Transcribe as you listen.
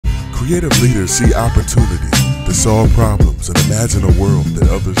Creative leaders see opportunity to solve problems and imagine a world that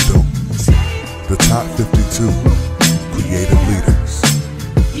others don't. The top 52 creative leaders.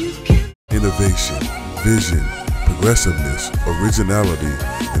 Innovation, vision, progressiveness, originality,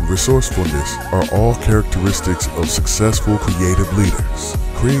 and resourcefulness are all characteristics of successful creative leaders.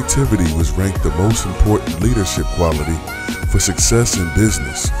 Creativity was ranked the most important leadership quality for success in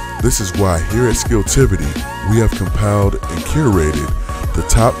business. This is why here at Skilltivity, we have compiled and curated the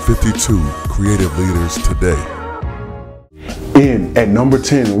top 52 creative leaders today. At number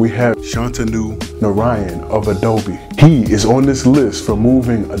 10, we have Shantanu Narayen of Adobe. He is on this list for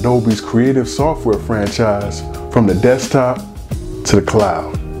moving Adobe's creative software franchise from the desktop to the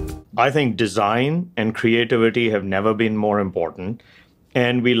cloud. I think design and creativity have never been more important.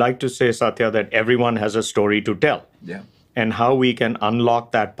 And we like to say, Satya, that everyone has a story to tell. Yeah. And how we can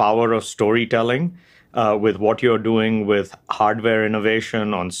unlock that power of storytelling with what you're doing with hardware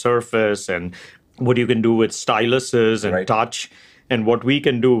innovation on Surface and what you can do with styluses and touch and what we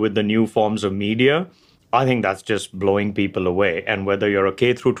can do with the new forms of media. I think that's just blowing people away. And whether you're a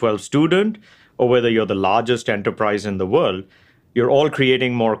K through 12 student or whether you're the largest enterprise in the world, you're all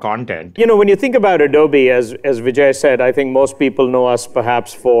creating more content. You know, when you think about Adobe, as Vijay said, I think most people know us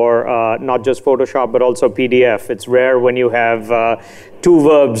perhaps for not just Photoshop, but also PDF. It's rare when you have two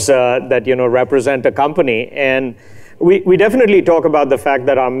verbs that, you know, represent a company. And we definitely talk about the fact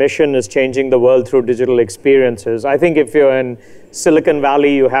that our mission is changing the world through digital experiences. I think if you're in Silicon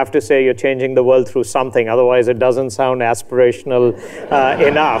Valley, you have to say you're changing the world through something. Otherwise, it doesn't sound aspirational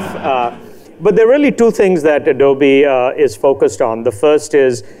enough. But there are really two things that Adobe is focused on. The first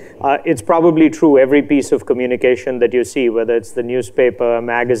is, it's probably true every piece of communication that you see, whether it's the newspaper,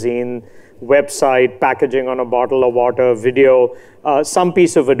 magazine, website, packaging on a bottle of water, video, some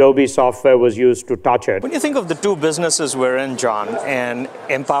piece of Adobe software was used to touch it. When you think of the two businesses we're in, John, and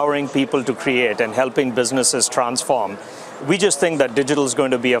empowering people to create and helping businesses transform, we just think that digital is going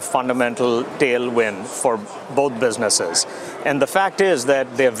to be a fundamental tailwind for both businesses. And the fact is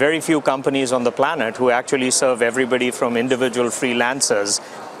that there are very few companies on the planet who actually serve everybody from individual freelancers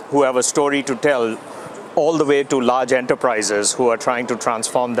who have a story to tell all the way to large enterprises who are trying to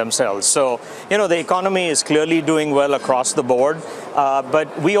transform themselves. So, you know, the economy is clearly doing well across the board, but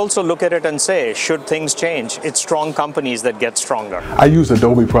we also look at it and say, should things change? It's strong companies that get stronger. I use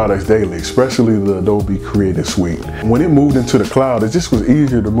Adobe products daily, especially the Adobe Creative Suite. When it moved into the cloud, it just was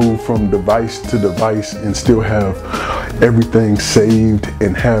easier to move from device to device and still have everything saved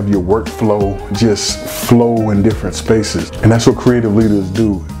and have your workflow just flow in different spaces. And that's what creative leaders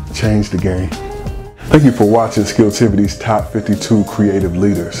do, change the game. Thank you for watching Skilltivity's Top 52 Creative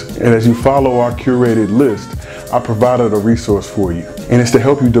Leaders. And as you follow our curated list, I provided a resource for you. And it's to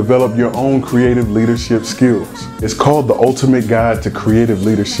help you develop your own creative leadership skills. It's called The Ultimate Guide to Creative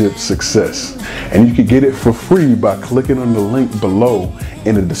Leadership Success. And you can get it for free by clicking on the link below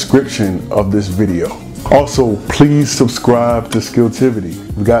in the description of this video. Also, please subscribe to Skilltivity.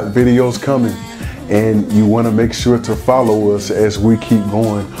 We got videos coming, and you want to make sure to follow us as we keep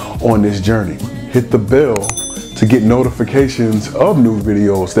going on this journey. Hit the bell to get notifications of new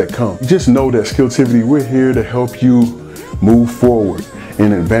videos that come. Just know that Skilltivity, we're here to help you move forward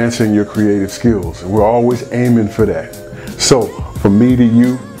in advancing your creative skills. We're always aiming for that. So from me to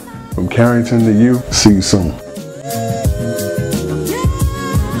you, from Carrington to you, see you soon.